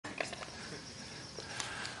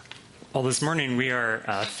Well, this morning we are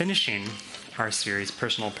finishing our series,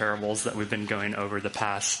 Personal Parables, that we've been going over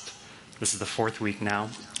this is the fourth week now.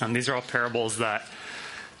 These are all parables that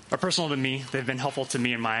are personal to me. They've been helpful to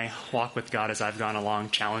me in my walk with God as I've gone along,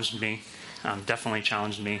 challenged me, definitely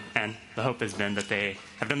challenged me, and the hope has been that they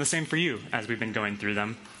have done the same for you as we've been going through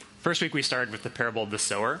them. First week we started with the parable of the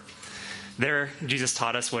sower. There, Jesus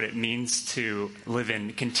taught us what it means to live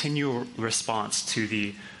in continual response to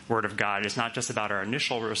the Word of God. It's not just about our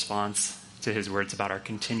initial response to His Word, it's about our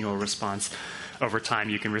continual response over time.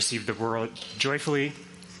 You can receive the Word joyfully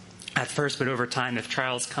at first, but over time, if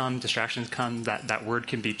trials come, distractions come, that Word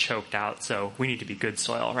can be choked out. So we need to be good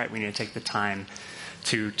soil, right? We need to take the time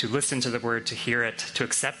to listen to the Word, to hear it, to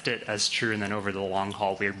accept it as true, and then over the long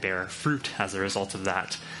haul, we bear fruit as a result of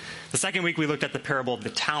that. The second week, we looked at the parable of the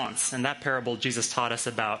talents. And that parable, Jesus taught us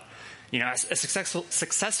about, a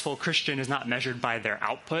successful Christian is not measured by their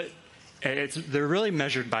output. They're really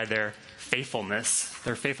measured by their faithfulness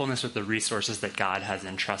with the resources that God has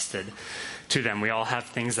entrusted to them. We all have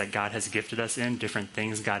things that God has gifted us in, different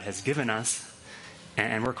things God has given us.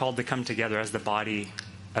 And we're called to come together as the body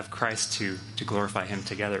of Christ to glorify Him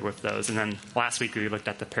together with those. And then last week, we looked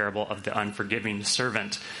at the parable of the unforgiving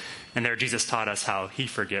servant. And there Jesus taught us how He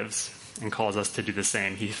forgives and calls us to do the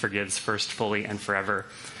same. He forgives first, fully, and forever.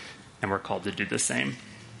 And we're called to do the same.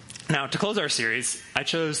 Now, to close our series, I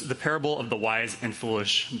chose the parable of the wise and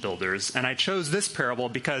foolish builders. And I chose this parable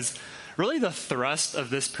because really the thrust of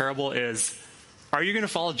this parable is, are you going to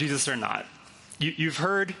follow Jesus or not? You've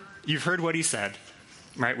heard what He said,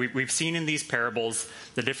 right? We've seen in these parables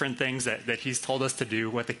the different things that He's told us to do,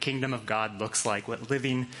 what the kingdom of God looks like, what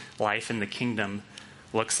living life in the kingdom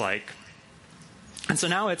looks like. And so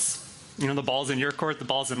now it's, the ball's in your court, the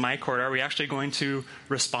ball's in my court. Are we actually going to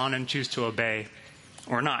respond and choose to obey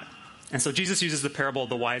or not? And so Jesus uses the parable of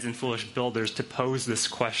the wise and foolish builders to pose this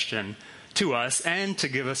question to us and to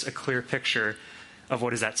give us a clear picture of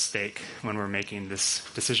what is at stake when we're making this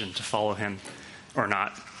decision to follow Him or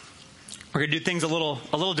not. We're going to do things a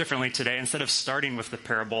little differently today. Instead of starting with the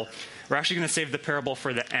parable, we're actually going to save the parable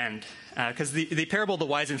for the end. Because the parable of the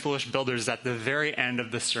wise and foolish builders is at the very end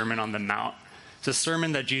of the Sermon on the Mount. It's a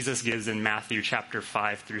sermon that Jesus gives in Matthew chapter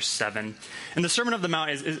 5 through 7. And the Sermon on the Mount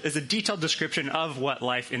is a detailed description of what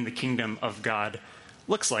life in the kingdom of God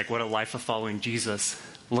looks like, what a life of following Jesus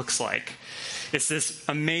looks like. It's this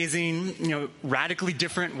amazing, radically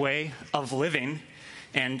different way of living.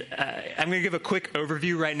 And I'm going to give a quick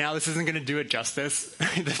overview right now. This isn't going to do it justice.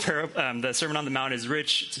 The Sermon on the Mount is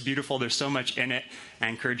rich. It's beautiful. There's so much in it. I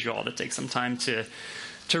encourage you all to take some time to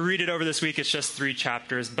read it over this week. It's just 3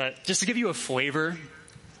 chapters. But just to give you a flavor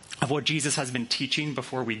of what Jesus has been teaching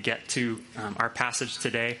before we get to our passage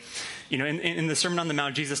today, in the Sermon on the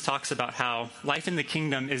Mount, Jesus talks about how life in the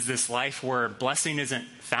kingdom is this life where blessing isn't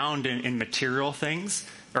found in material things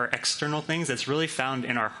or external things. It's really found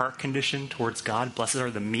in our heart condition towards God. Blessed are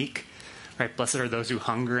the meek, right? Blessed are those who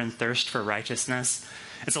hunger and thirst for righteousness.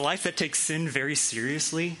 It's a life that takes sin very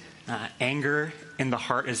seriously. Anger in the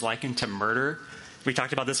heart is likened to murder. We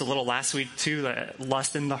talked about this a little last week too.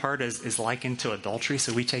 Lust in the heart is likened to adultery.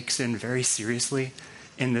 So we take sin very seriously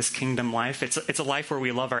in this kingdom life. It's a life where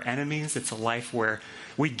we love our enemies. It's a life where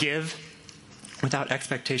we give without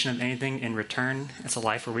expectation of anything in return. It's a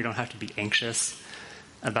life where we don't have to be anxious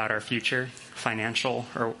about our future, financial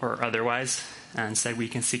or otherwise. And instead, we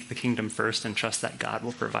can seek the kingdom first and trust that God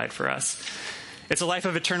will provide for us. It's a life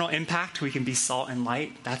of eternal impact. We can be salt and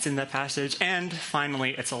light. That's in that passage. And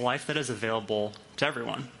finally, it's a life that is available to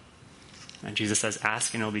everyone. And Jesus says,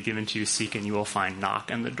 ask and it will be given to you, seek and you will find,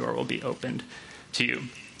 knock and the door will be opened to you.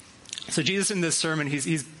 So Jesus in this sermon,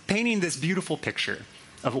 he's painting this beautiful picture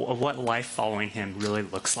of what life following Him really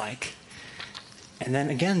looks like. And then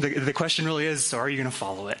again, the question really is, so are you going to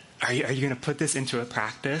follow it? Are you going to put this into a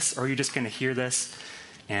practice? Or are you just going to hear this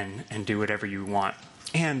and do whatever you want?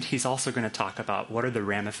 And he's also going to talk about what are the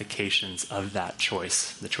ramifications of that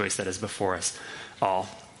choice, the choice that is before us all.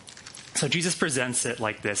 So Jesus presents it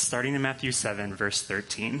like this, starting in Matthew 7, verse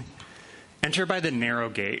 13. Enter by the narrow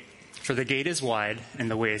gate, for the gate is wide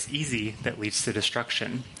and the way is easy that leads to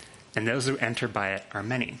destruction, and those who enter by it are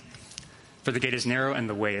many. For the gate is narrow and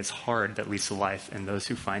the way is hard that leads to life, and those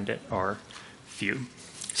who find it are few.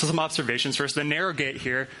 So some observations first. The narrow gate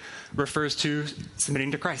here refers to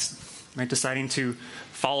submitting to Christ, right? Deciding to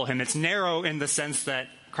follow Him. It's narrow in the sense that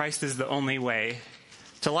Christ is the only way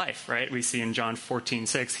to life, right? We see in John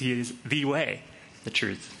 14:6, He is the way, the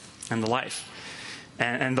truth, and the life.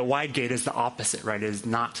 And the wide gate is the opposite, right? It is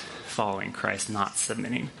not following Christ, not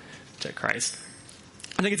submitting to Christ.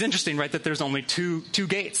 I think it's interesting, right, that there's only two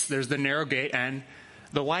gates. There's the narrow gate and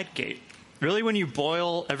the wide gate. really when you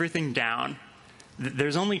boil everything down,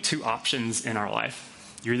 there's only two options in our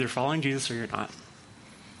life. You're either following Jesus or you're not.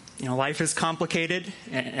 Life is complicated,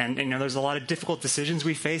 and there's a lot of difficult decisions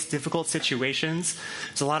we face, difficult situations.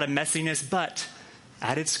 There's a lot of messiness, but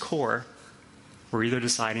at its core, we're either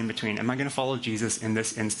deciding between, am I going to follow Jesus in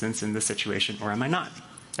this instance, in this situation, or am I not?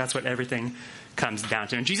 That's what everything comes down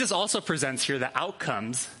to. And Jesus also presents here the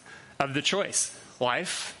outcomes of the choice,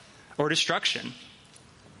 life or destruction.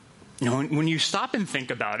 When you stop and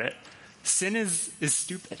think about it, sin is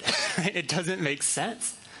stupid. It doesn't make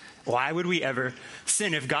sense. Why would we ever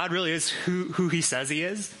sin? If God really is who he says he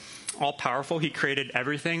is, all powerful, he created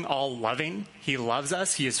everything, all loving, he loves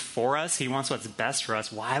us, he is for us, he wants what's best for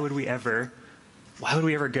us, why would we ever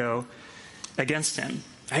go against him?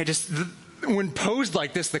 When posed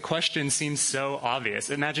like this, the question seems so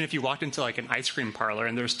obvious. Imagine if you walked into like an ice cream parlor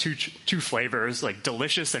and there's two flavors, like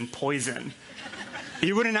delicious and poison.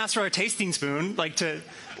 You wouldn't ask for a tasting spoon,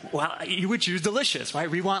 you would choose delicious, right?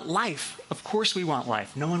 We want life. Of course we want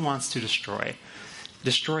life. No one wants to destroy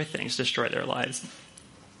things, destroy their lives.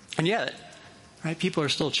 And yet, right, people are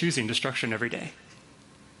still choosing destruction every day.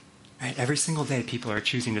 Right? Every single day people are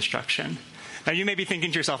choosing destruction. Now you may be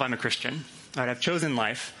thinking to yourself, I'm a Christian. Right? I've chosen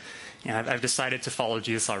life. I've decided to follow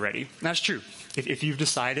Jesus already. And that's true. If you've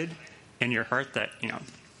decided in your heart that,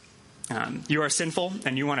 you are sinful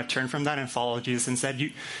and you want to turn from that and follow Jesus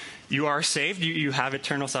instead, you are saved, you have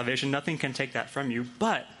eternal salvation. Nothing can take that from you.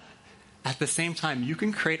 But at the same time, you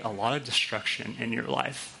can create a lot of destruction in your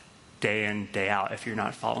life day in, day out if you're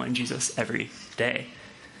not following Jesus every day.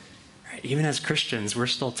 Right? Even as Christians, we're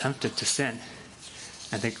still tempted to sin.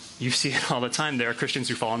 I think you see it all the time. There are Christians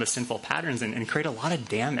who fall into sinful patterns and create a lot of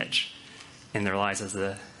damage in their lives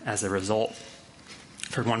as a result.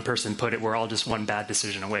 I've heard one person put it, we're all just one bad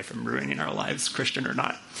decision away from ruining our lives, Christian or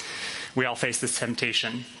not. We all face this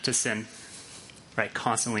temptation to sin, right?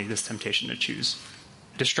 Constantly this temptation to choose.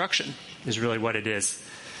 Destruction is really what it is,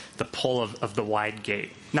 the pull of the wide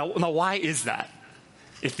gate. Now why is that?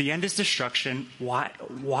 If the end is destruction, why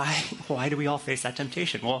do we all face that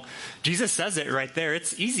temptation? Well, Jesus says it right there.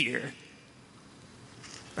 It's easier.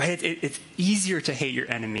 Right? It's easier to hate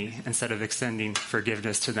your enemy instead of extending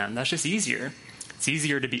forgiveness to them. That's just easier. It's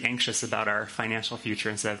easier to be anxious about our financial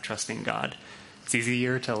future instead of trusting God. It's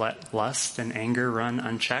easier to let lust and anger run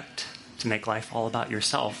unchecked, to make life all about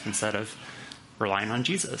yourself instead of relying on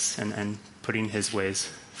Jesus and putting his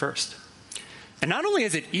ways first. And not only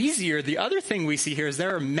is it easier, the other thing we see here is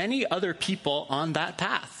there are many other people on that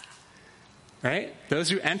path. Right? Those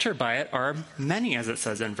who enter by it are many, as it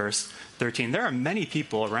says in verse 13. There are many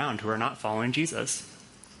people around who are not following Jesus.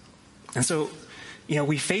 And so,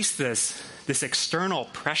 we face this external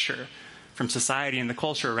pressure from society and the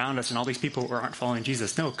culture around us and all these people who aren't following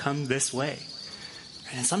Jesus. No, come this way.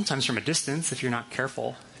 And sometimes from a distance, if you're not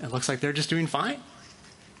careful, it looks like they're just doing fine.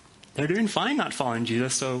 They're doing fine not following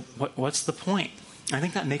Jesus, so what's the point? I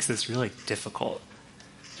think that makes this really difficult.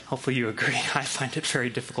 Hopefully you agree. I find it very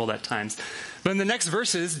difficult at times. But in the next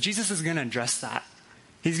verses, Jesus is going to address that.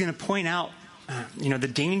 He's going to point out the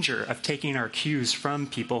danger of taking our cues from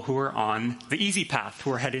people who are on the easy path,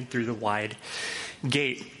 who are heading through the wide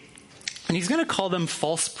gate. And he's going to call them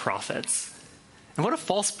false prophets. And what a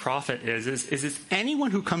false prophet is it's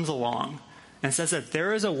anyone who comes along and says that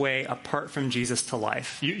there is a way apart from Jesus to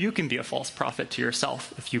life. You can be a false prophet to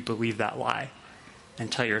yourself if you believe that lie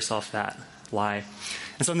and tell yourself that lie.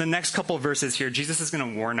 And so in the next couple of verses here, Jesus is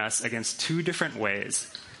going to warn us against two different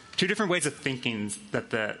ways of thinking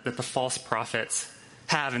that the false prophets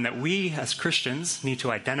have and that we as Christians need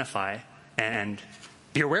to identify and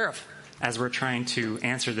be aware of as we're trying to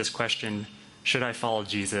answer this question, should I follow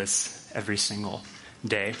Jesus every single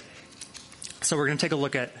day? So we're going to take a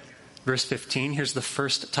look at verse 15. Here's the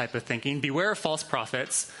first type of thinking. Beware of false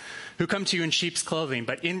prophets who come to you in sheep's clothing,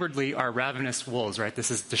 but inwardly are ravenous wolves, right?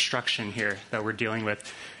 This is destruction here that we're dealing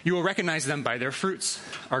with. You will recognize them by their fruits.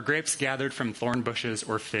 Are grapes gathered from thorn bushes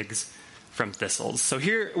or figs from thistles? So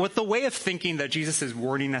here, what the way of thinking that Jesus is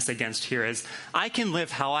warning us against here is, I can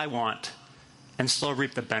live how I want and still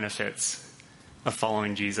reap the benefits of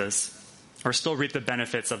following Jesus, or still reap the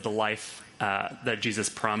benefits of the life that Jesus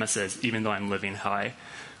promises, even though I'm living how I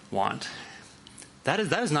want. That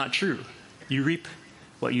is not true. You reap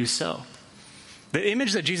what you sow. The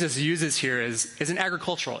image that Jesus uses here is an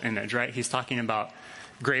agricultural image, right? He's talking about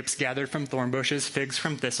grapes gathered from thorn bushes, figs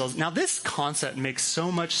from thistles. Now, this concept makes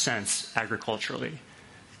so much sense agriculturally.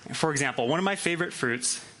 For example, one of my favorite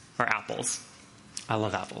fruits are apples. I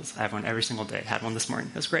love apples. I have one every single day. I had one this morning.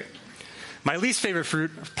 It was great. My least favorite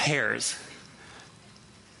fruit are pears.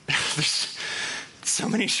 So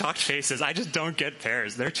many shocked faces. I just don't get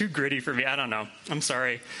pears. They're too gritty for me. I don't know. I'm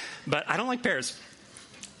sorry. But I don't like pears.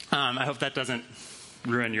 I hope that doesn't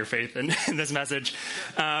ruin your faith in this message.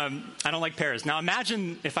 I don't like pears. Now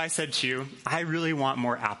imagine if I said to you, I really want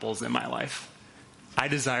more apples in my life. I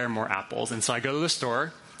desire more apples. And so I go to the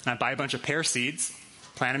store and I buy a bunch of pear seeds,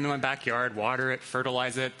 plant them in my backyard, water it,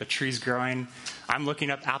 fertilize it, the tree's growing. I'm looking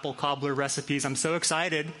up apple cobbler recipes. I'm so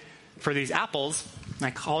excited for these apples. And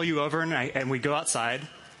I call you over and we go outside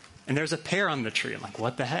and there's a pear on the tree. I'm like,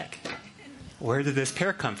 what the heck? Where did this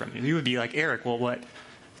pear come from? You would be like, Eric, well, what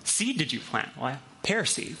seed did you plant? Well, pear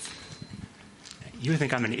seeds. You would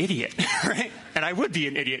think I'm an idiot, right? And I would be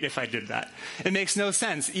an idiot if I did that. It makes no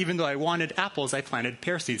sense. Even though I wanted apples, I planted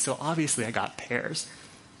pear seeds. So obviously I got pears.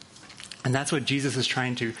 And that's what Jesus is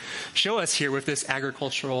trying to show us here with this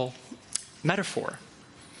agricultural metaphor,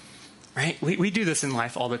 right? We do this in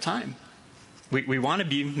life all the time. We want to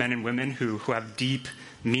be men and women who have deep,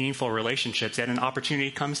 meaningful relationships, yet an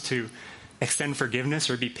opportunity comes to extend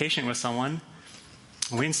forgiveness or be patient with someone.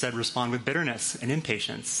 We instead respond with bitterness and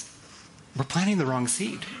impatience. We're planting the wrong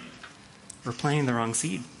seed. We're planting the wrong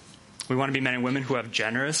seed. We want to be men and women who have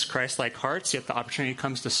generous, Christ-like hearts, yet the opportunity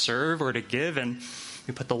comes to serve or to give, and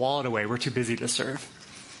we put the wallet away. We're too busy to serve.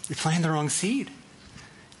 You're planting the wrong seed.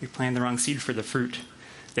 You're planting the wrong seed for the fruit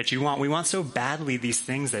that you want. We want so badly these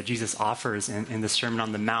things that Jesus offers in the Sermon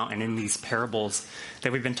on the Mount and in these parables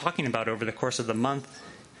that we've been talking about over the course of the month,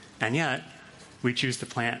 and yet we choose to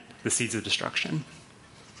plant the seeds of destruction.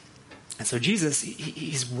 And so Jesus,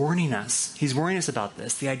 he's warning us. He's warning us about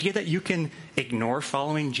this. The idea that you can ignore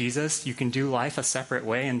following Jesus, you can do life a separate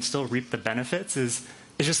way and still reap the benefits is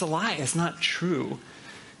just a lie. It's not true.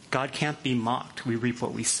 God can't be mocked. We reap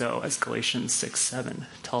what we sow, as Galatians 6:7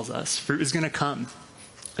 tells us. Fruit is going to come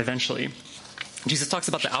eventually. Jesus talks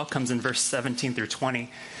about the outcomes in verse 17 through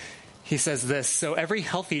 20. He says this, "So every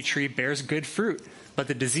healthy tree bears good fruit, but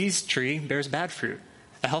the diseased tree bears bad fruit.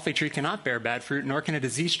 A healthy tree cannot bear bad fruit, nor can a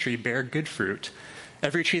diseased tree bear good fruit.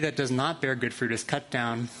 Every tree that does not bear good fruit is cut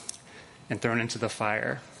down and thrown into the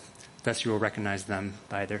fire. Thus you will recognize them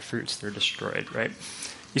by their fruits." They're destroyed, right?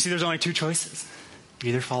 You see, there's only two choices. You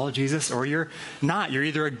either follow Jesus or you're not. You're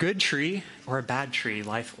either a good tree or a bad tree,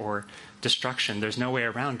 life or destruction. There's no way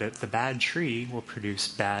around it. The bad tree will produce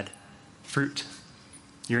bad fruit.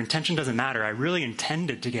 Your intention doesn't matter. I really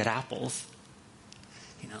intended to get apples.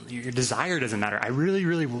 Your desire doesn't matter. I really,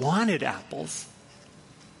 really wanted apples,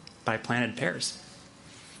 but I planted pears.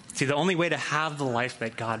 See, the only way to have the life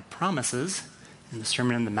that God promises in the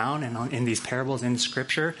Sermon on the Mount and in these parables in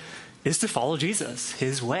Scripture is to follow Jesus,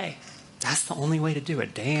 his way. That's the only way to do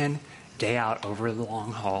it, day in, day out, over the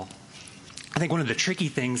long haul. I think one of the tricky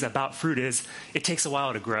things about fruit is it takes a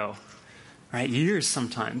while to grow, right? Years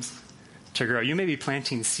sometimes to grow. You may be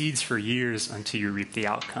planting seeds for years until you reap the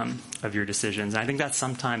outcome of your decisions. And I think that's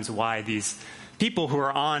sometimes why these people who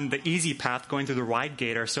are on the easy path going through the wide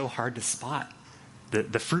gate are so hard to spot.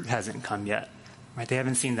 The fruit hasn't come yet, right? They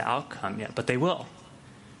haven't seen the outcome yet, but they will.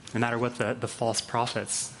 No matter what the false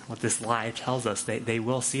prophets, what this lie tells us, they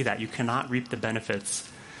will see that. You cannot reap the benefits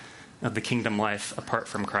of the kingdom life apart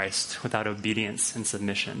from Christ without obedience and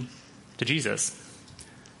submission to Jesus.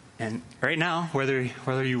 And right now, whether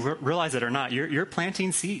you realize it or not, you're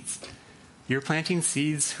planting seeds. You're planting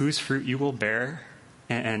seeds whose fruit you will bear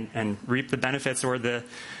and reap the benefits or the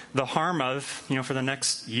harm of, for the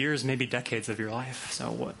next years, maybe decades of your life.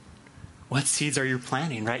 So what seeds are you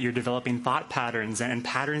planting, right? You're developing thought patterns and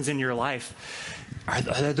patterns in your life. Are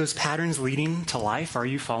those patterns leading to life? Are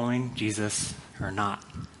you following Jesus or not?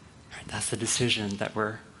 Right, that's the decision that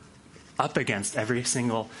we're up against every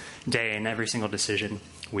single day and every single decision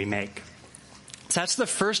we make. So that's the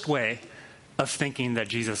first way of thinking that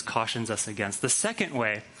Jesus cautions us against. The second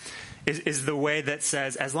way is the way that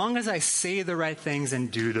says, as long as I say the right things and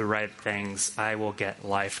do the right things, I will get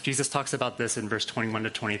life. Jesus talks about this in verse 21 to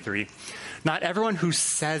 23. "Not everyone who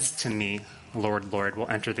says to me, 'Lord, Lord,' will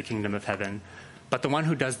enter the kingdom of heaven, but the one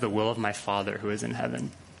who does the will of my Father who is in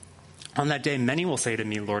heaven. On that day, many will say to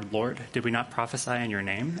me, 'Lord, Lord, did we not prophesy in your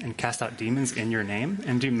name and cast out demons in your name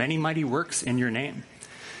and do many mighty works in your name?'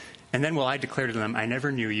 And then will I declare to them, 'I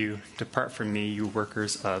never knew you. Depart from me, you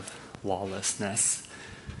workers of lawlessness.'"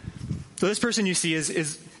 So this person you see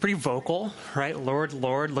is pretty vocal, right? "Lord,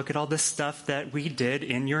 Lord, look at all this stuff that we did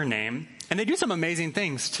in your name." And they do some amazing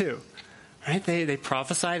things too, right? They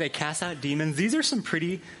prophesy, they cast out demons. These are some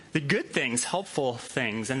the good things, helpful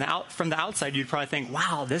things. And from the outside, you'd probably think,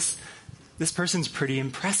 wow, this person's pretty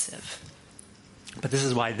impressive. But this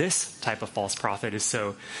is why this type of false prophet is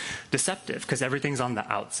so deceptive, because everything's on the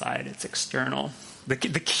outside. It's external. The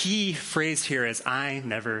key phrase here is, "I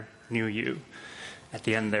never knew you." at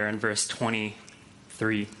the end there in verse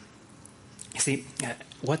 23. You see,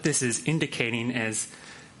 what this is indicating is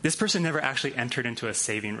this person never actually entered into a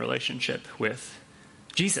saving relationship with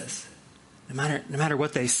Jesus. No matter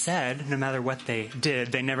what they said, no matter what they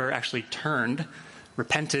did, they never actually turned.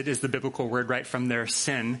 Repented is the biblical word, right, from their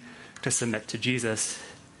sin to submit to Jesus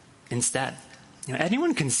instead.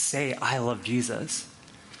 Anyone can say, I love Jesus.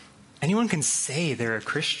 Anyone can say they're a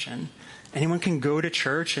Christian. Anyone can go to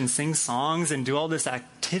church and sing songs and do all this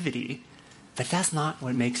activity, but that's not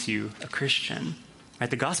what makes you a Christian. Right?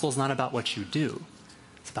 The gospel is not about what you do.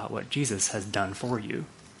 It's about what Jesus has done for you.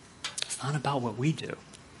 It's not about what we do.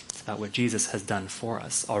 It's about what Jesus has done for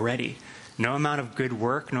us already. No amount of good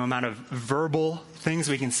work, no amount of verbal things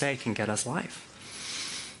we can say can get us life.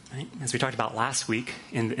 Right? As we talked about last week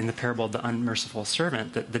in the parable of the unmerciful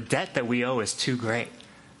servant, the debt that we owe is too great.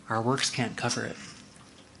 Our works can't cover it.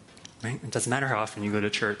 Right? It doesn't matter how often you go to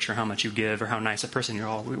church or how much you give or how nice a person you're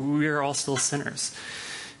all. We are all still sinners.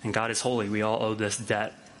 And God is holy. We all owe this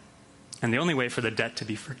debt. And the only way for the debt to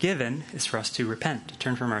be forgiven is for us to repent, to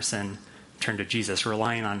turn from our sin, turn to Jesus,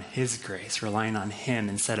 relying on his grace, relying on him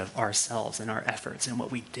instead of ourselves and our efforts and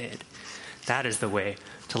what we did. That is the way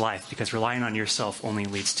to life, because relying on yourself only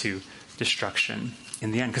leads to destruction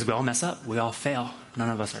in the end, because we all mess up. We all fail. None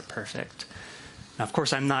of us are perfect. Now, of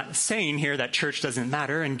course, I'm not saying here that church doesn't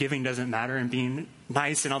matter and giving doesn't matter and being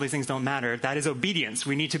nice and all these things don't matter. That is obedience.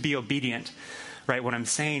 We need to be obedient, right? What I'm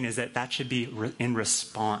saying is that should be in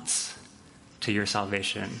response to your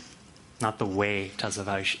salvation, not the way to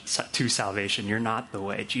salvation. You're not the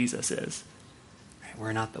way. Jesus is. Right?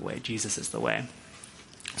 We're not the way. Jesus is the way.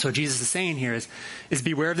 So what Jesus is saying here is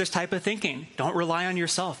beware of this type of thinking. Don't rely on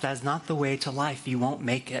yourself. That is not the way to life. You won't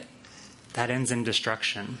make it. That ends in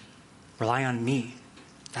destruction. Rely on me.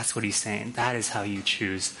 That's what he's saying. That is how you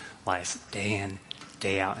choose life, day in,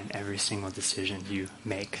 day out, in every single decision you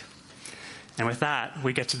make. And with that,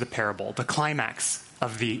 we get to the parable, the climax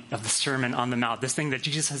of the Sermon on the Mount, this thing that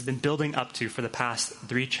Jesus has been building up to for the past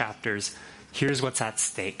 3 chapters. Here's what's at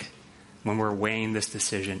stake when we're weighing this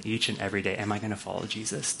decision each and every day. Am I going to follow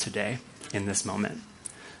Jesus today in this moment?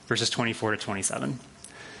 Verses 24 to 27.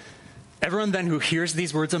 Everyone then who hears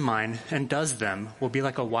these words of mine and does them will be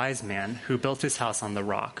like a wise man who built his house on the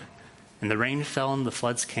rock. And the rain fell and the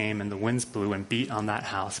floods came and the winds blew and beat on that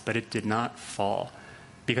house, but it did not fall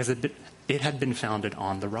because it had been founded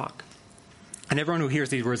on the rock. And everyone who hears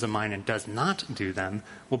these words of mine and does not do them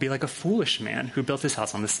will be like a foolish man who built his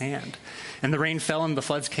house on the sand. And the rain fell and the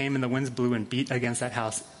floods came and the winds blew and beat against that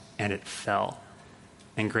house, and it fell.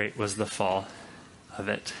 And great was the fall of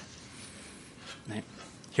it. Right.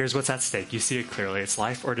 Here's what's at stake. You see it clearly. It's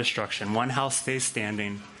life or destruction. One house stays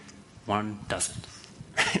standing, one doesn't.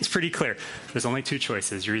 It's pretty clear. There's only 2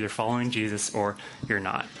 choices. You're either following Jesus or you're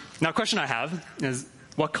not. Now, a question I have is,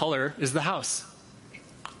 what color is the house?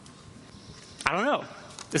 I don't know.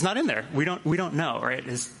 It's not in there. We don't know, right?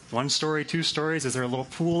 Is 1 story, 2 stories? Is there a little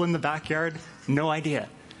pool in the backyard? No idea.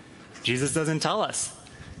 Jesus doesn't tell us.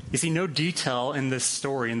 You see, no detail in this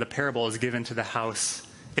story, in the parable, is given to the house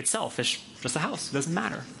itself. It's just a house. It doesn't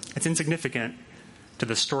matter. It's insignificant to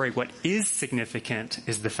the story. What is significant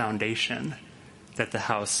is the foundation that the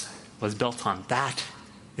house was built on. That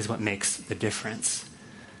is what makes the difference.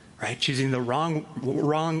 Right? Choosing the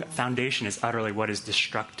wrong foundation is utterly what is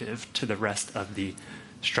destructive to the rest of the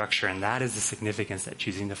structure. And that is the significance that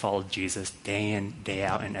choosing to follow Jesus day in, day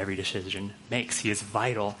out in every decision makes. He is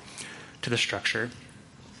vital to the structure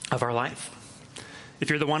of our life. If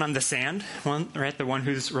you're the one on the sand, right, the one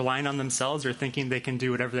who's relying on themselves or thinking they can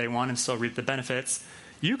do whatever they want and still reap the benefits,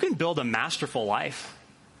 you can build a masterful life.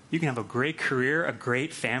 You can have a great career, a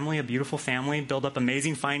great family, a beautiful family, build up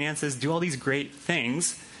amazing finances, do all these great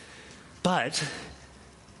things. But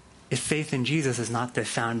if faith in Jesus is not the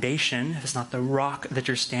foundation, if it's not the rock that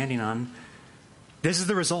you're standing on, this is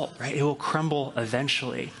the result, right? It will crumble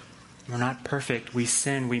eventually. We're not perfect. We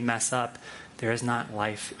sin. We mess up. There is not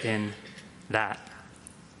life in that.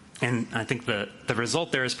 And I think the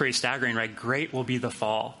result there is pretty staggering, right? Great will be the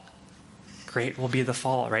fall. Great will be the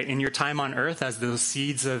fall, right? In your time on earth, as those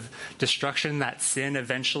seeds of destruction, that sin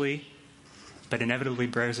eventually, but inevitably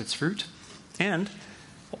bears its fruit. And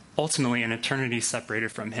ultimately an eternity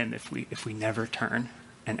separated from him if we never turn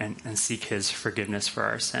and seek his forgiveness for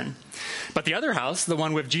our sin. But the other house, the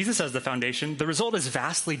one with Jesus as the foundation, the result is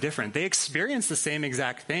vastly different. They experience the same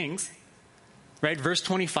exact things, right? Verse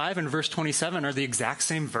 25 and verse 27 are the exact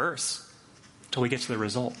same verse until we get to the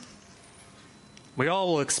result. We all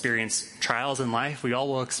will experience trials in life. We all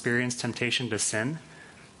will experience temptation to sin.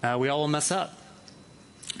 We all will mess up.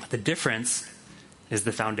 But the difference is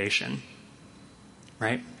the foundation,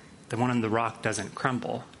 right? the one on the rock doesn't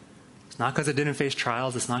crumble. It's not because it didn't face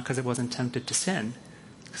trials. It's not because it wasn't tempted to sin.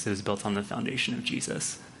 It's because it was built on the foundation of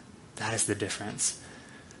Jesus. That is the difference.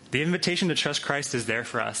 The invitation to trust Christ is there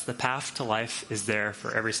for us. The path to life is there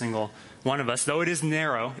for every single one of us. Though it is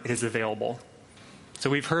narrow, it is available. So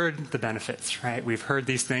we've heard the benefits, right? We've heard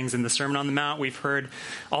these things in the Sermon on the Mount. We've heard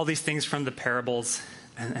all these things from the parables.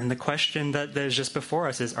 And the question that is just before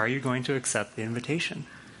us is, are you going to accept the invitation?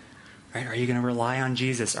 Right? Are you going to rely on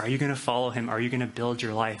Jesus? Are you going to follow him? Are you going to build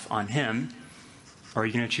your life on him? Or are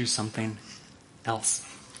you going to choose something else?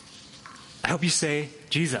 I hope you say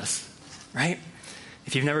Jesus, right?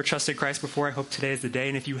 If you've never trusted Christ before, I hope today is the day.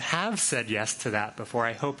 And if you have said yes to that before,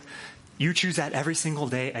 I hope you choose that every single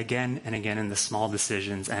day, again and again, in the small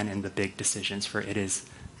decisions and in the big decisions, for it is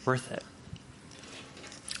worth it.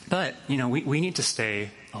 But, we need to stay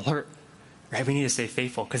alert, right? We need to stay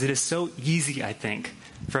faithful, because it is so easy, I think,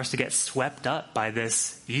 for us to get swept up by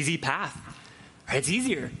this easy path, right? It's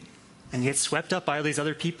easier. And you get swept up by all these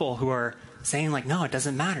other people who are saying, like, no, it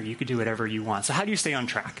doesn't matter. You could do whatever you want. So how do you stay on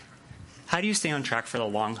track? How do you stay on track for the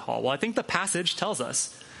long haul? Well, I think the passage tells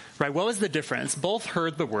us, right? What was the difference? Both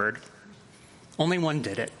heard the word. Only one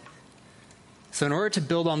did it. So in order to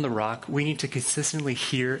build on the rock, we need to consistently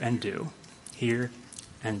hear and do. Hear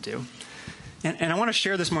and do. And I want to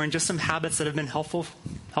share this morning just some habits that have been helpful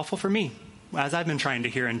for me as I've been trying to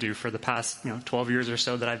hear and do for the past 12 years or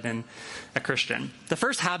so that I've been a Christian. The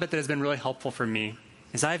first habit that has been really helpful for me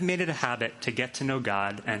is I've made it a habit to get to know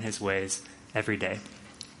God and his ways every day.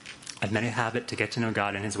 I've made it a habit to get to know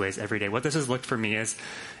God and his ways every day. What this has looked for me is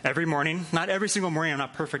every morning, not every single morning, I'm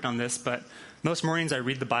not perfect on this, but most mornings I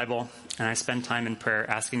read the Bible and I spend time in prayer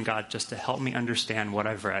asking God just to help me understand what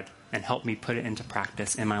I've read and help me put it into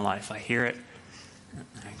practice in my life. I hear it.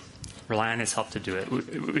 I rely on his help to do it.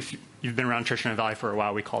 If you've been around Church in the Valley for a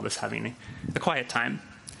while, we call this having a quiet time.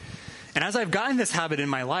 And as I've gotten this habit in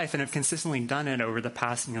my life and have consistently done it over the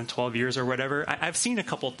past 12 years or whatever, I've seen a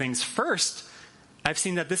couple things. First, I've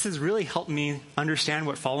seen that this has really helped me understand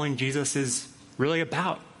what following Jesus is really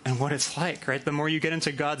about and what it's like, right? The more you get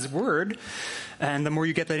into God's word and the more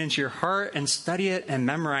you get that into your heart and study it and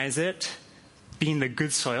memorize it, being the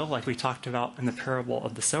good soil, like we talked about in the parable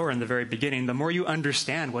of the sower in the very beginning, the more you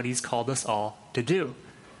understand what he's called us all to do,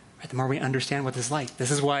 right? The more we understand what this is like. This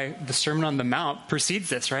is why the Sermon on the Mount precedes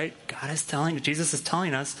this, right? Jesus is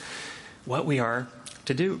telling us what we are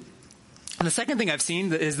to do. And the second thing I've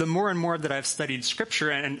seen is the more and more that I've studied Scripture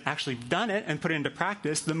and actually done it and put it into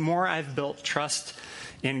practice, the more I've built trust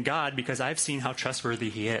in God, because I've seen how trustworthy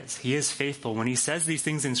he is. He is faithful. When he says these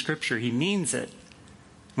things in Scripture, he means it.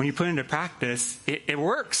 When you put it into practice, it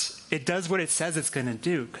works. It does what it says it's going to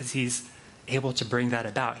do, because he's able to bring that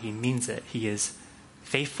about. He means it. He is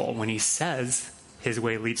faithful. When he says his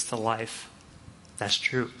way leads to life, that's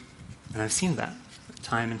true. And I've seen that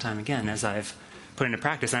time and time again as I've put into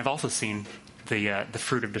practice. And I've also seen the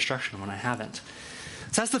fruit of destruction when I haven't.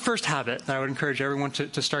 So that's the first habit that I would encourage everyone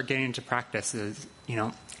to start getting into practice is,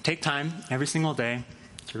 take time every single day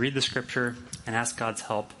to read the Scripture and ask God's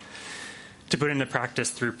help to put into practice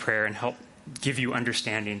through prayer and help give you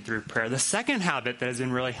understanding through prayer. The second habit that has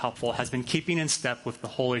been really helpful has been keeping in step with the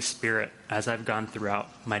Holy Spirit as I've gone throughout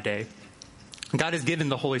my day. God has given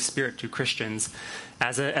the Holy Spirit to Christians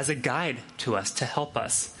as a guide to us, to help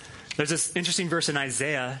us. There's this interesting verse in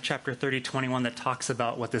Isaiah chapter 30:21 that talks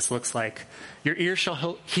about what this looks like. Your ear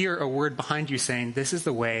shall hear a word behind you saying, this is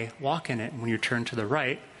the way, walk in it, when you turn to the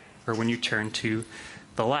right or when you turn to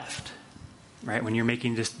the left. Right? When you're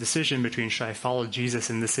making this decision between should I follow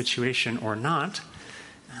Jesus in this situation or not,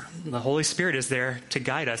 the Holy Spirit is there to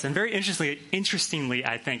guide us. And very interestingly,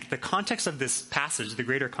 I think, the context of this passage, the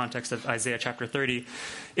greater context of Isaiah chapter 30,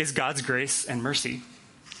 is God's grace and mercy.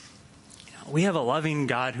 We have a loving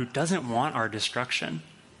God who doesn't want our destruction.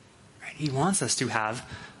 Right? He wants us to have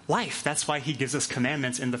life. That's why he gives us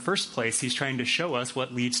commandments in the first place. He's trying to show us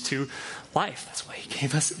what leads to life. That's why he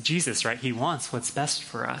gave us Jesus, right? He wants what's best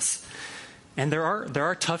for us. And there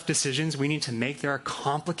are tough decisions we need to make. There are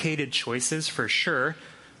complicated choices for sure.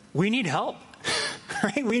 We need help,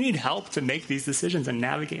 right? We need help to make these decisions and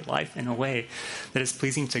navigate life in a way that is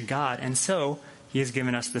pleasing to God. And so he has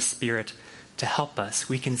given us the Spirit to help us.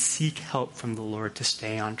 We can seek help from the Lord to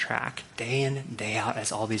stay on track day in, day out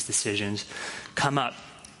as all these decisions come up.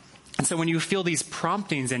 And so when you feel these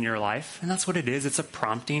promptings in your life, and that's what it is, it's a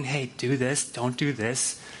prompting, hey, do this, don't do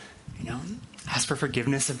this, ask for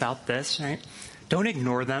forgiveness about this, right? Don't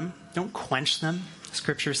ignore them. Don't quench them.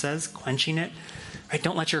 Scripture says, quenching it, right?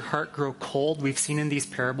 Don't let your heart grow cold. We've seen in these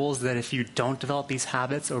parables that if you don't develop these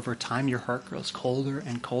habits over time, your heart grows colder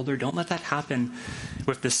and colder. Don't let that happen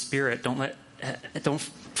with the Spirit. Don't let don't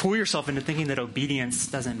fool yourself into thinking that obedience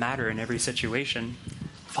doesn't matter in every situation.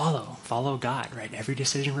 Follow God, right? Every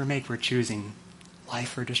decision we make, we're choosing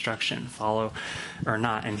life or destruction, follow or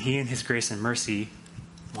not. And he in his grace and mercy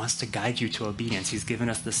wants to guide you to obedience. He's given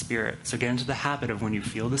us the Spirit. So get into the habit of when you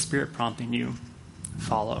feel the Spirit prompting you,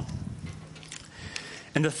 follow.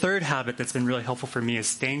 And the third habit that's been really helpful for me is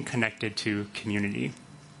staying connected to community.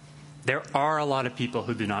 There are a lot of people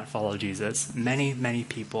who do not follow Jesus. Many, many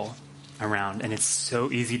people around. And it's so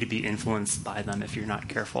easy to be influenced by them if you're not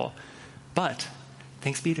careful. But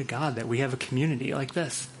thanks be to God that we have a community like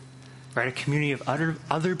this, right? A community of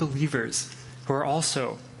other believers who are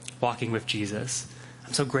also walking with Jesus.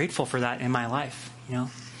 I'm so grateful for that in my life,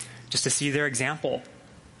 just to see their example,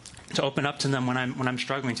 to open up to them when I'm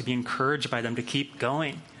struggling, to be encouraged by them, to keep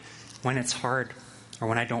going when it's hard or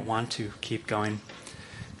when I don't want to keep going.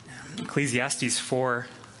 Ecclesiastes 4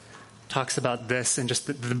 talks about this and just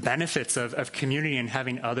the benefits of community and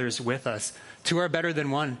having others with us. Two are better than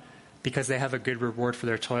one because they have a good reward for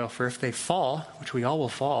their toil. For if they fall, which we all will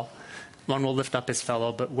fall, one will lift up his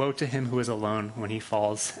fellow, but woe to him who is alone when he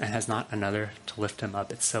falls and has not another to lift him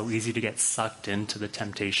up. It's so easy to get sucked into the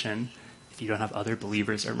temptation if you don't have other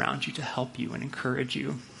believers around you to help you and encourage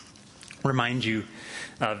you, remind you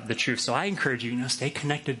of the truth. So I encourage you, stay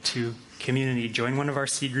connected to community. Join one of our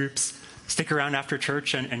C groups. Stick around after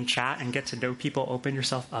church and chat and get to know people. Open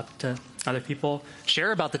yourself up to other people.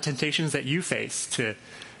 Share about the temptations that you face to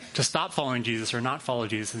stop following Jesus or not follow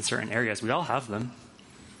Jesus in certain areas. We all have them.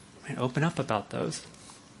 Right? Open up about those.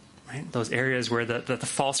 Right? Those areas where the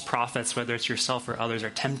false prophets, whether it's yourself or others,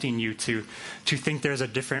 are tempting you to think there's a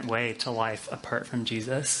different way to life apart from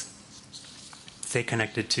Jesus. Stay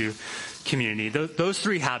connected to community. Those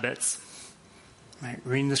three habits, right?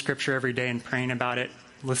 Reading the scripture every day and praying about it,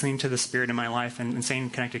 listening to the Spirit in my life, and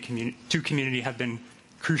staying connected to community have been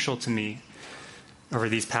crucial to me over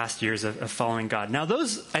these past years of following God. Now,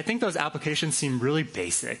 I think those applications seem really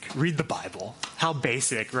basic. Read the Bible. How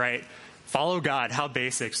basic, right? Follow God. How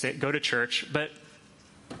basic. Go to church. But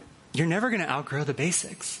you're never going to outgrow the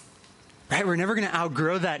basics, right? We're never going to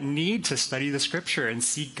outgrow that need to study the scripture and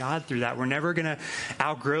seek God through that. We're never going to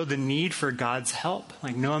outgrow the need for God's help.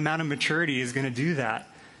 Like, no amount of maturity is going to do that,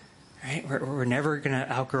 right? We're never going to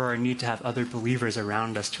outgrow our need to have other believers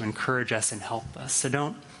around us to encourage us and help us. So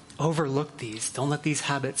don't overlook these. Don't let these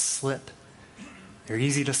habits slip. They're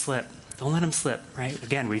easy to slip. Don't let them slip, right?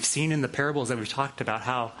 Again, we've seen in the parables that we've talked about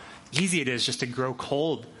how easy it is just to grow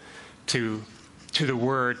cold to the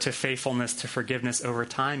word, to faithfulness, to forgiveness over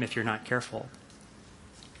time if you're not careful.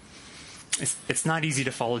 It's not easy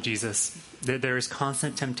to follow Jesus. There is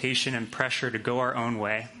constant temptation and pressure to go our own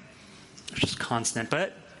way. It's just constant.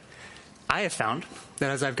 But I have found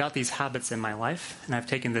that as I've got these habits in my life, and I've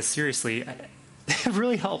taken this seriously, they have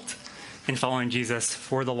really helped in following Jesus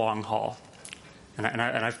for the long haul. And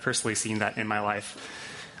I've personally seen that in my life.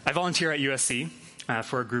 I volunteer at USC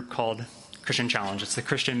for a group called Christian Challenge. It's a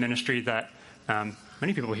Christian ministry that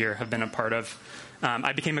many people here have been a part of.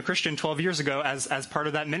 I became a Christian 12 years ago as part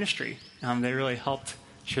of that ministry. They really helped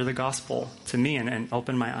share the gospel to me and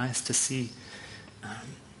open my eyes to see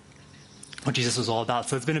what Jesus was all about.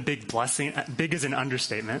 So it's been a big blessing. Big is an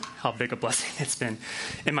understatement, how big a blessing it's been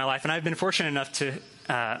in my life. And I've been fortunate enough to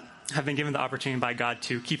have been given the opportunity by God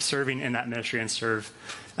to keep serving in that ministry and serve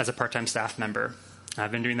as a part-time staff member.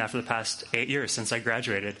 I've been doing that for the past 8 years since I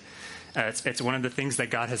graduated. It's one of the things that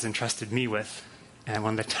God has entrusted me with, and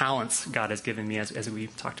one of the talents God has given me, as we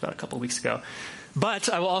talked about a couple of weeks ago. But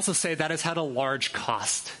I will also say that has had a large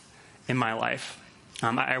cost in my life.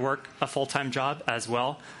 I work a full-time job as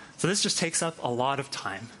well, so this just takes up a lot of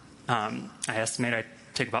time. I estimate I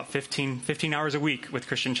take about 15 hours a week with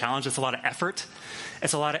Christian Challenge. It's a lot of effort.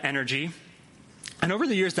 It's a lot of energy. And over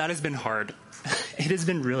the years, that has been hard. It has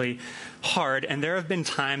been really hard, and there have been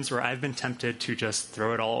times where I've been tempted to just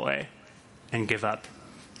throw it all away and give up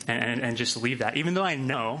and just leave that. Even though I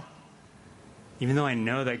know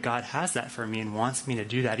that God has that for me and wants me to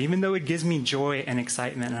do that, even though it gives me joy and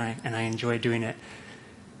excitement and I enjoy doing it,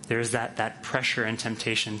 there's that pressure and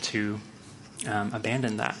temptation to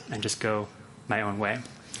abandon that and just go my own way.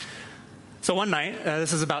 So one night,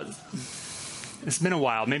 it's been a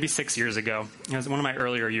while, maybe 6 years ago. It was one of my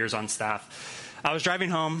earlier years on staff. I was driving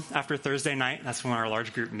home after Thursday night. That's when our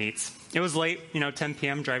large group meets. It was late, 10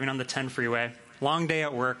 p.m., driving on the 10 freeway. Long day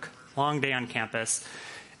at work, long day on campus.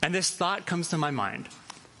 And this thought comes to my mind.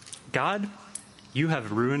 God, you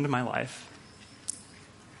have ruined my life.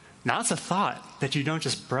 Now, that's a thought that you don't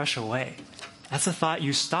just brush away. That's a thought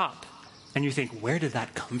you stop and you think, where did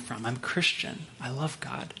that come from? I'm Christian. I love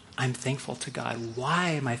God. I'm thankful to God. Why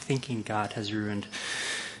am I thinking God has ruined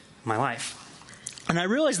my life? And I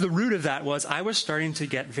realized the root of that was I was starting to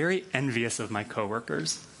get very envious of my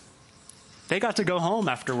coworkers. They got to go home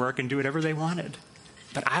after work and do whatever they wanted.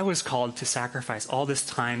 But I was called to sacrifice all this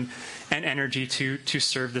time and energy to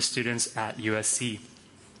serve the students at USC.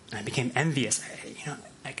 And I became envious.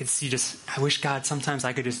 I could see I wish God sometimes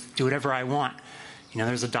I could just do whatever I want.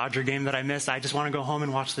 There's a Dodger game that I missed. I just want to go home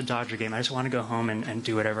and watch the Dodger game. I just want to go home and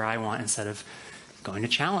do whatever I want instead of going to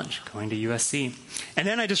Challenge, going to USC. And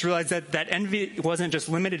then I just realized that envy wasn't just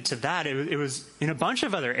limited to that. It was in a bunch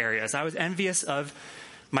of other areas. I was envious of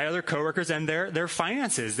my other coworkers and their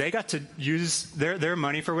finances. They got to use their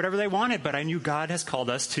money for whatever they wanted, but I knew God has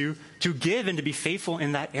called us to give and to be faithful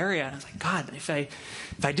in that area. And I was like, God, if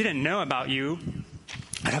I didn't know about you,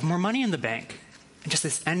 I'd have more money in the bank. And just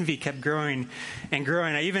this envy kept growing and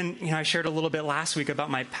growing. I shared a little bit last week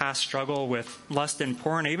about my past struggle with lust and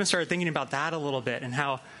porn. I even started thinking about that a little bit and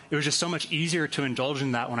how it was just so much easier to indulge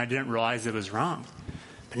in that when I didn't realize it was wrong.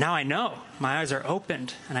 But now I know. My eyes are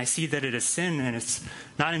opened and I see that it is sin and it's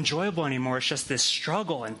not enjoyable anymore. It's just this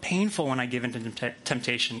struggle and painful when I give into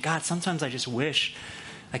temptation. God, sometimes I just wish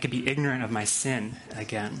I could be ignorant of my sin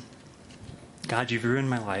again. God, you've ruined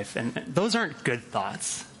my life. And those aren't good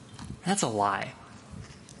thoughts. That's a lie.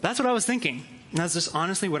 That's what I was thinking. And that's just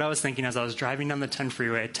honestly what I was thinking as I was driving down the 10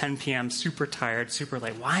 freeway at 10 p.m., super tired, super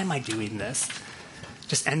late. Why am I doing this?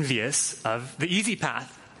 Just envious of the easy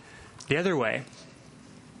path, the other way.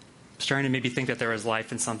 Starting to maybe think that there was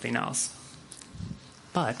life in something else.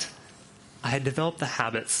 But I had developed the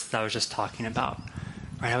habits that I was just talking about.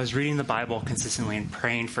 Right? I was reading the Bible consistently and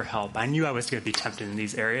praying for help. I knew I was going to be tempted in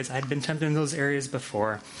these areas. I had been tempted in those areas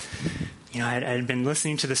before. I had been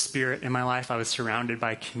listening to the Spirit in my life. I was surrounded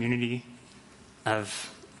by a community of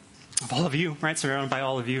all of you, right? Surrounded by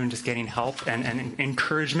all of you and just getting help and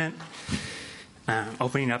encouragement,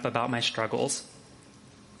 opening up about my struggles.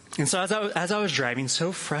 And so as I was driving,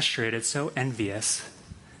 so frustrated, so envious,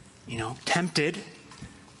 tempted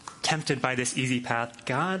by this easy path,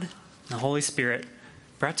 God, the Holy Spirit,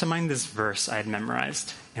 brought to mind this verse I had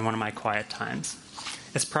memorized in one of my quiet times.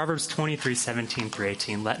 It's Proverbs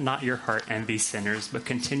 23:17-18. Let not your heart envy sinners, but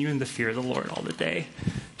continue in the fear of the Lord all the day.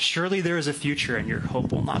 Surely there is a future and your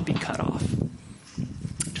hope will not be cut off.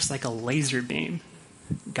 Just like a laser beam,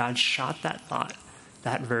 God shot that thought,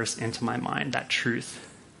 that verse into my mind, that truth.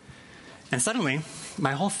 And suddenly,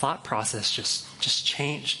 my whole thought process just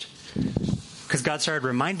changed. Because God started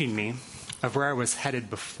reminding me of where I was headed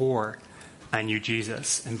before I knew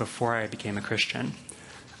Jesus and before I became a Christian.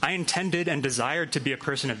 I intended and desired to be a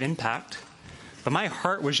person of impact, but my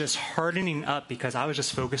heart was just hardening up because I was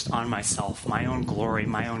just focused on myself, my own glory,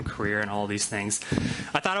 my own career, and all these things.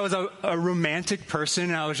 I thought I was a romantic person,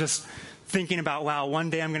 and I was just thinking about, wow, one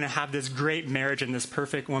day I'm going to have this great marriage and this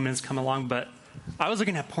perfect woman's come along, but I was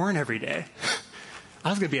looking at porn every day. I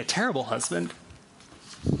was going to be a terrible husband.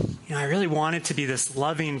 I really wanted to be this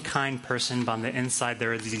loving, kind person, but on the inside there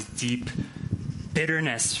was these deep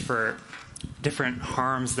bitterness for different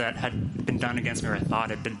harms that had been done against me or I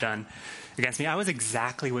thought had been done against me. I was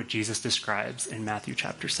exactly what Jesus describes in Matthew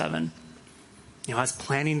chapter 7. I was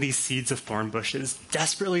planting these seeds of thorn bushes,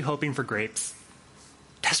 desperately hoping for grapes.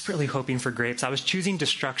 I was choosing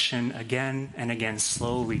destruction again and again,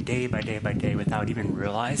 slowly, day by day by day, without even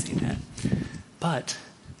realizing it. But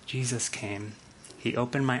Jesus came. He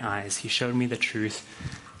opened my eyes. He showed me the truth,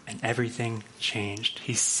 and everything changed.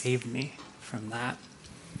 He saved me from that.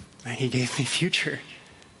 And he gave me future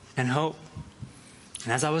and hope.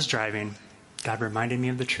 And as I was driving, God reminded me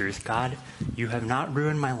of the truth. God, you have not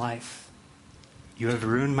ruined my life. You have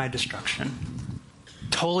ruined my destruction.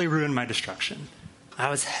 Totally ruined my destruction.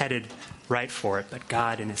 I was headed right for it, but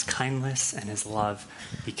God, in his kindness and his love,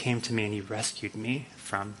 he came to me and he rescued me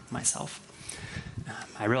from myself.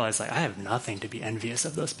 I realized, I have nothing to be envious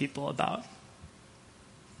of those people about.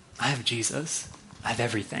 I have Jesus. I have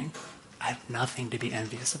everything. I have nothing to be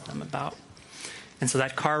envious of them about. And so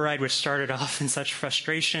that car ride, which started off in such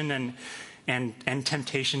frustration and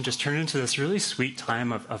temptation, just turned into this really sweet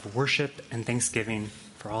time of worship and thanksgiving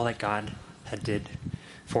for all that God had did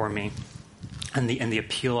for me. And the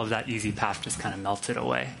appeal of that easy path just kind of melted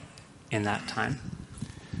away in that time.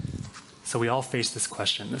 So we all face this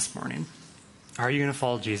question this morning. Are you going to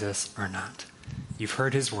follow Jesus or not? You've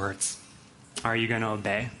heard his words. Are you going to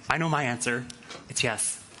obey? I know my answer. It's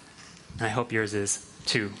yes. And I hope yours is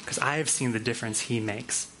too, because I have seen the difference he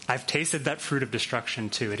makes. I've tasted that fruit of destruction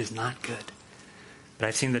too. It is not good. But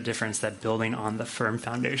I've seen the difference that building on the firm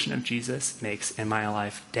foundation of Jesus makes in my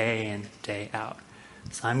life day in, day out.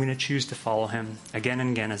 So I'm going to choose to follow him again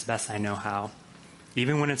and again as best I know how.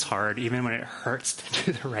 Even when it's hard, even when it hurts to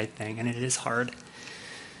do the right thing, and it is hard.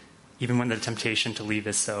 even when the temptation to leave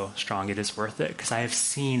is so strong, it is worth it, because I have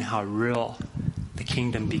seen how real the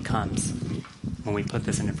kingdom becomes when we put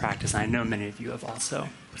this into practice. And I know many of you have also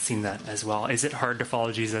seen that as well. Is it hard to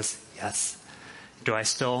follow Jesus? Yes. Do I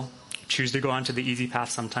still choose to go onto the easy path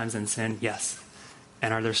sometimes and sin? Yes.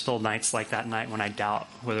 And are there still nights like that night when I doubt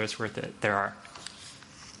whether it's worth it? There are.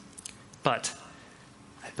 But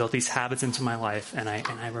I built these habits into my life, and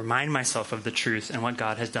I remind myself of the truth and what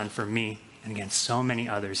God has done for me, and again, so many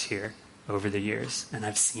others here over the years. And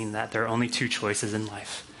I've seen that there are only two choices in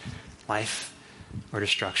life: life or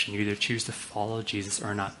destruction. You either choose to follow Jesus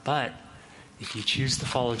or not. But if you choose to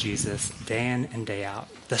follow Jesus day in and day out,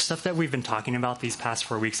 the stuff that we've been talking about these past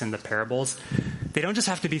 4 weeks in the parables, they don't just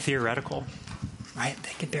have to be theoretical, right?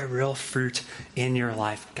 They can bear real fruit in your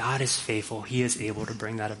life. God is faithful. He is able to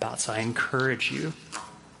bring that about. So I encourage you,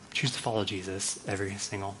 choose to follow Jesus every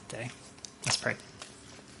single day. Let's pray.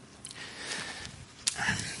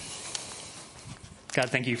 God,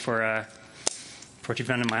 thank you for what you've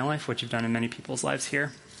done in my life, what you've done in many people's lives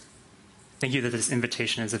here. Thank you that this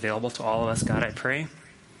invitation is available to all of us. God, I pray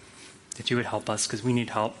that you would help us, because we need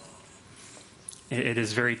help. It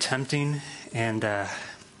is very tempting and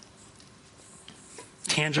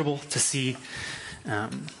tangible to see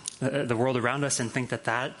the world around us and think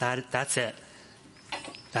that's it.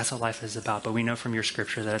 That's what life is about. But we know from your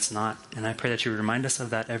scripture that it's not. And I pray that you would remind us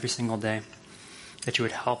of that every single day, that you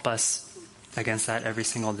would help us against that every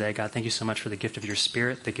single day. God, thank you so much for the gift of your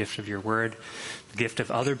Spirit, the gift of your word, the gift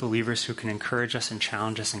of other believers who can encourage us and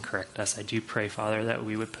challenge us and correct us. I do pray, Father, that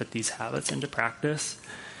we would put these habits into practice.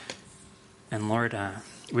 And Lord,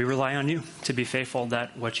 we rely on you to be faithful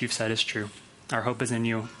that what you've said is true. Our hope is in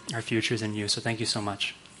you. Our future is in you. So thank you so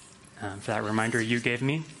much for that reminder you gave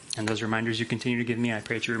me, and those reminders you continue to give me. I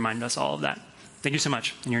pray that you remind us all of that. Thank you so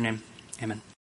much. In your name, amen.